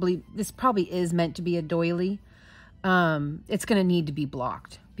probably is meant to be a doily. It's going to need to be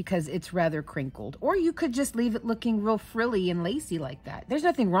blocked because it's rather crinkled. Or you could just leave it looking real frilly and lacy like that. There's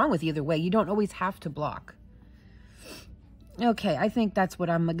nothing wrong with either way. You don't always have to block. Okay, I think that's what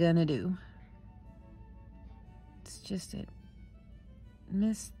I'm going to do. It's just it.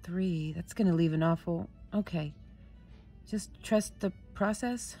 Miss 3. That's going to leave an awful... Okay. Just trust the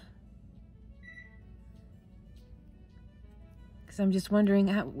process. Because I'm just wondering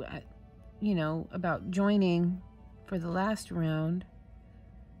how, you know, about joining for the last round.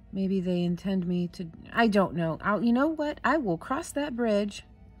 Maybe they intend me to... I don't know. You know what? I will cross that bridge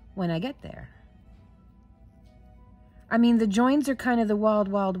when I get there. I mean, the joins are kind of the wild,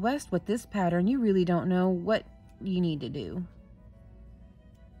 wild west with this pattern. You really don't know what you need to do.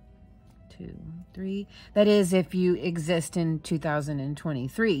 2, 3. That is, if you exist in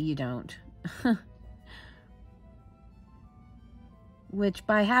 2023, you don't. Which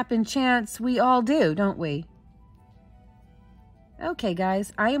by happen chance, we all do, don't we? Okay,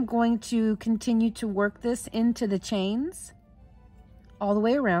 guys, I am going to continue to work this into the chains all the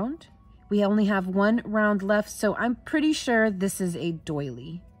way around. We only have 1 round left, so I'm pretty sure this is a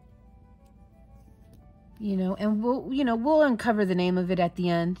doily. You know, and we'll uncover the name of it at the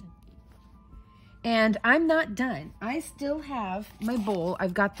end. And I'm not done. I still have my bowl.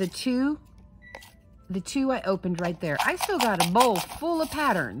 I've got the two I opened right there. I still got a bowl full of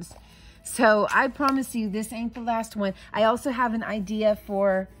patterns. So I promise you this ain't the last one. I also have an idea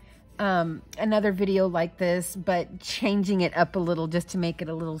for another video like this, but changing it up a little just to make it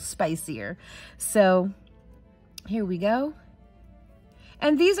a little spicier. So here we go.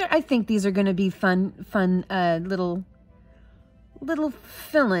 And I think these are going to be fun little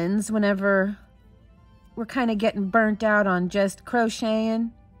fill-ins whenever we're kind of getting burnt out on just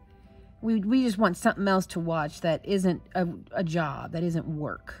crocheting. We just want something else to watch that isn't a job, that isn't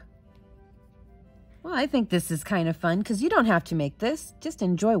work. Well, I think this is kind of fun because you don't have to make this. Just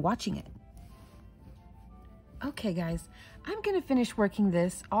enjoy watching it. Okay, guys, I'm going to finish working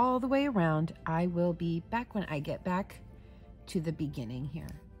this all the way around. I will be back when I get back to the beginning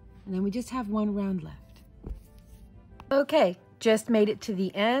here. And then we just have 1 round left. Okay, just made it to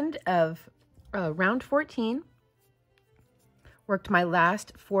the end of round 14. Worked my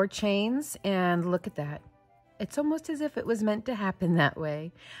last 4 chains, and look at that. It's almost as if it was meant to happen that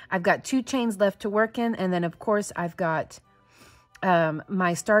way. I've got 2 chains left to work in, and then of course I've got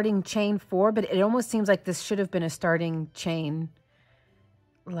my starting chain 4, but it almost seems like this should have been a starting chain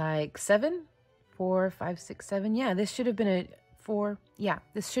like 7, 4, 5, 6, 7. Yeah, this should have been a 4. Yeah,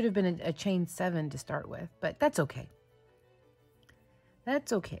 this should have been a chain 7 to start with, but that's okay.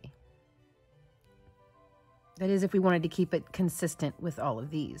 That's okay. That is if we wanted to keep it consistent with all of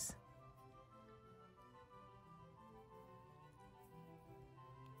these.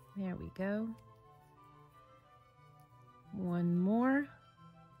 There we go. 1 more.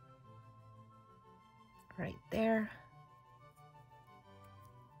 Right there.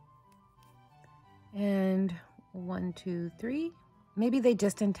 And 1, 2, 3. Maybe they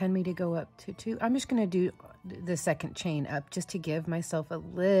just intend me to go up to 2. I'm just going to do the second chain up just to give myself a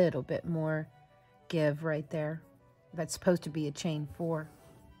little bit more give right there. That's supposed to be a chain 4.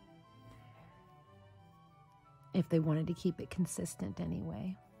 if they wanted to keep it consistent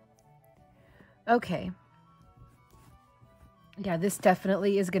anyway. Okay. Yeah, this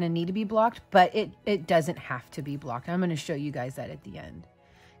definitely is going to need to be blocked, but it doesn't have to be blocked. I'm going to show you guys that at the end,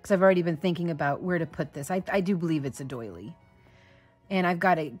 because I've already been thinking about where to put this. I do believe it's a doily. And I've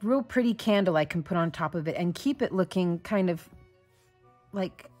got a real pretty candle I can put on top of it and keep it looking kind of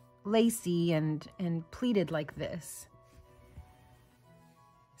like lacy and pleated like this.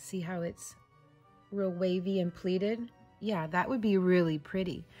 See how it's real wavy and pleated? Yeah, that would be really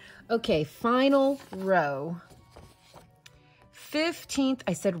pretty. Okay, final row. 15th,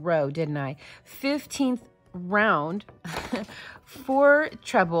 I said row, didn't I? 15th round, 4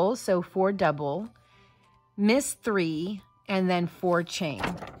 treble, so 4 double, miss 3, and then 4 chain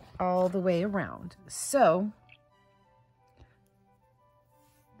all the way around. So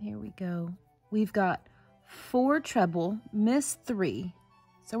here we go. We've got 4 treble, miss 3.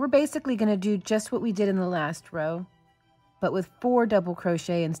 So we're basically going to do just what we did in the last row, but with 4 double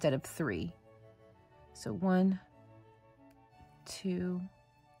crochet instead of 3. So 1, 2,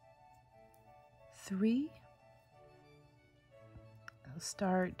 3. I'll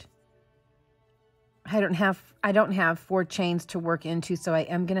start. I don't have 4 chains to work into, so I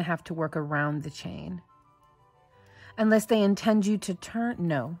am going to have to work around the chain. Unless they intend you to turn.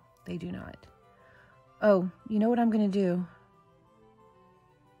 No, they do not. Oh, you know what I'm going to do?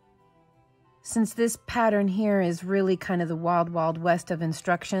 Since this pattern here is really kind of the wild, wild west of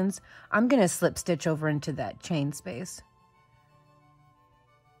instructions, I'm going to slip stitch over into that chain space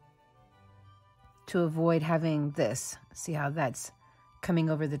to avoid having this. See how that's coming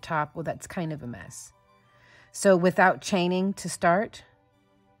over the top? Well, that's kind of a mess. So without chaining to start,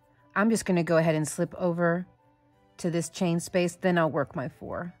 I'm just going to go ahead and slip over to this chain space. Then I'll work my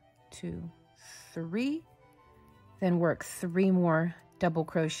 4, 2, 3, then work 3 more double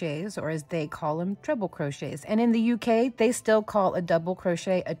crochets, or as they call them, treble crochets. And in the UK, they still call a double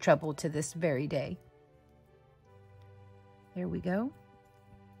crochet a treble to this very day. There we go.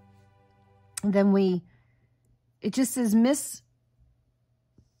 And then it just says miss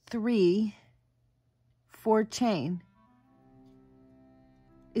 3, 4 chain.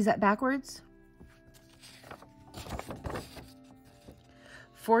 Is that backwards?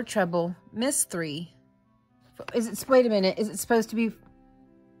 4 treble, miss 3. Wait a minute, is it supposed to be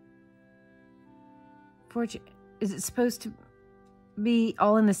 4? Is it supposed to be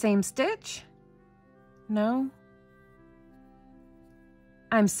all in the same stitch? No?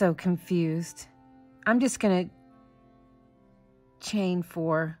 I'm so confused. I'm just gonna chain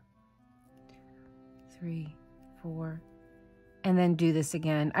 4, 3, 4, and then do this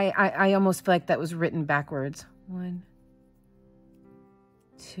again. I almost feel like that was written backwards. 1,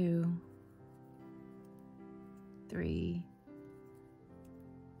 2, 3,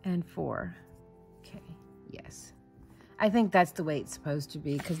 and 4. Okay, yes. I think that's the way it's supposed to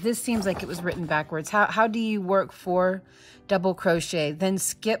be, because this seems like it was written backwards. How do you work 4 double crochet, then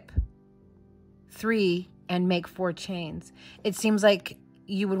skip 3 and make 4 chains? It seems like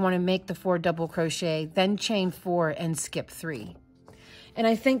you would want to make the 4 double crochet, then chain 4 and skip 3. And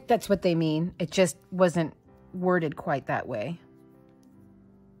I think that's what they mean. It just wasn't worded quite that way.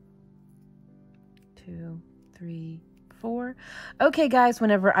 2, 3, 4. Okay, guys,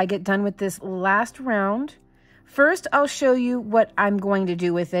 whenever I get done with this last round, first I'll show you what I'm going to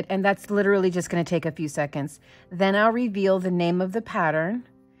do with it, and that's literally just going to take a few seconds. Then I'll reveal the name of the pattern,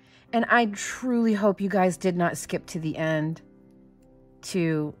 and I truly hope you guys did not skip to the end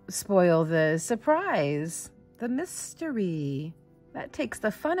to spoil the surprise, the mystery. That takes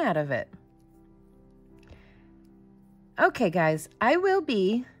the fun out of it. Okay, guys, I will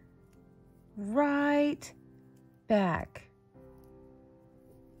be right back.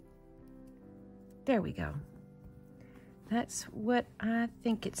 There we go. That's what I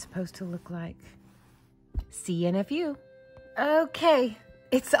think it's supposed to look like. See you in a few. Okay,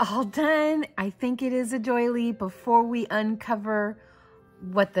 it's all done. I think it is a doily. Before we uncover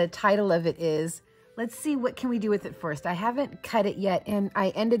what the title of it is, let's see what can we do with it first. I haven't cut it yet, and I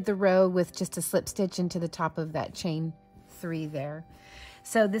ended the row with just a slip stitch into the top of that chain 3 there.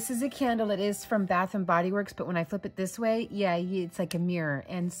 So this is a candle. It is from Bath & Body Works, but when I flip it this way, yeah, it's like a mirror.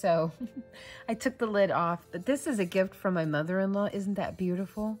 And so I took the lid off. But this is a gift from my mother-in-law. Isn't that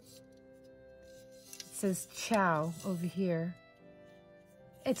beautiful? It says ciao over here.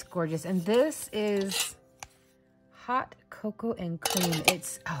 It's gorgeous. And this is hot cocoa and cream.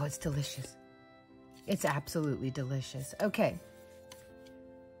 It's delicious. It's absolutely delicious. Okay.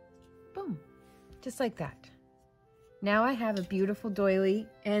 Boom. Just like that. Now I have a beautiful doily,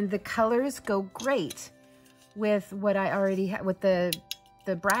 and the colors go great with what I already have, with the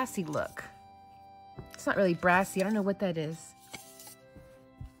brassy look. It's not really brassy. I don't know what that is.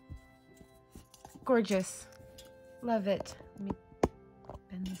 Gorgeous. Love it. Let me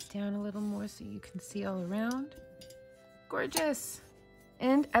bend this down a little more so you can see all around. Gorgeous.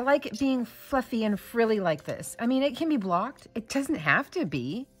 And I like it being fluffy and frilly like this. I mean, it can be blocked. It doesn't have to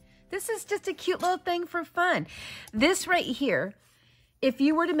be. This is just a cute little thing for fun. This right here, if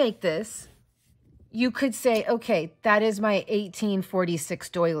you were to make this, you could say, okay, that is my 1846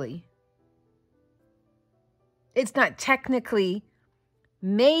 doily. It's not technically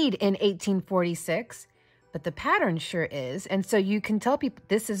made in 1846, but the pattern sure is. And so you can tell people,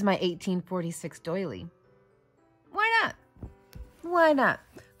 this is my 1846 doily. Why not? Why not?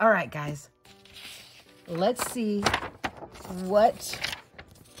 All right, guys. Let's see what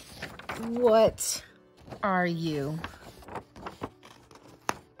are you?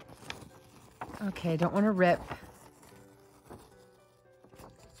 Okay, don't want to rip.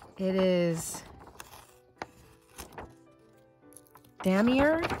 It is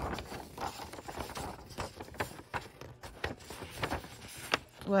damier.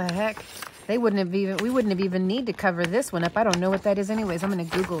 What the heck? We wouldn't have even need to cover this one up. I don't know what that is anyways. I'm going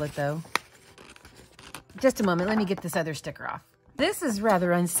to Google it though. Just a moment. Let me get this other sticker off. This is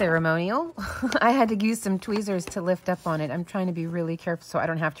rather unceremonial. I had to use some tweezers to lift up on it. I'm trying to be really careful so I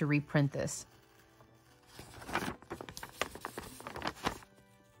don't have to reprint this.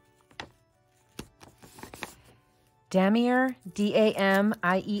 Damier,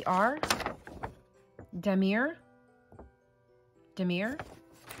 D-A-M-I-E-R. Damier. Damier.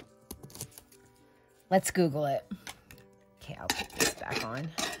 Let's Google it. Okay, I'll put this back on.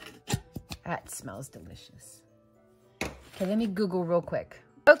 That smells delicious. Okay, let me Google real quick.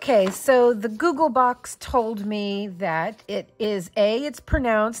 Okay, so the Google box told me that it is it's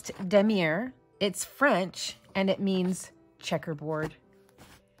pronounced damier. It's French, and it means checkerboard.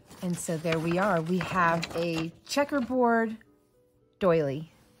 And so there we are. We have a checkerboard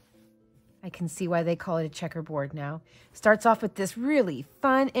doily. I can see why they call it a checkerboard now. Starts off with this really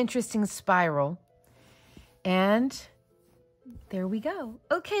fun, interesting spiral. And there we go.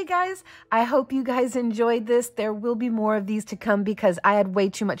 Okay, guys, I hope you guys enjoyed this. There will be more of these to come because I had way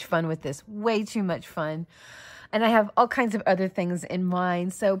too much fun with this. Way too much fun. And I have all kinds of other things in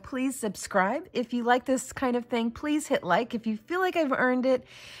mind. So please subscribe. If you like this kind of thing, please hit like if you feel like I've earned it.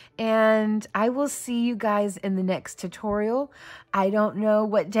 And I will see you guys in the next tutorial. I don't know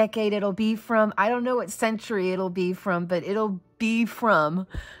what decade it'll be from. I don't know what century it'll be from, but it'll be from.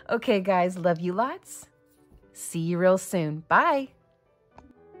 Okay, guys, love you lots. See you real soon. Bye.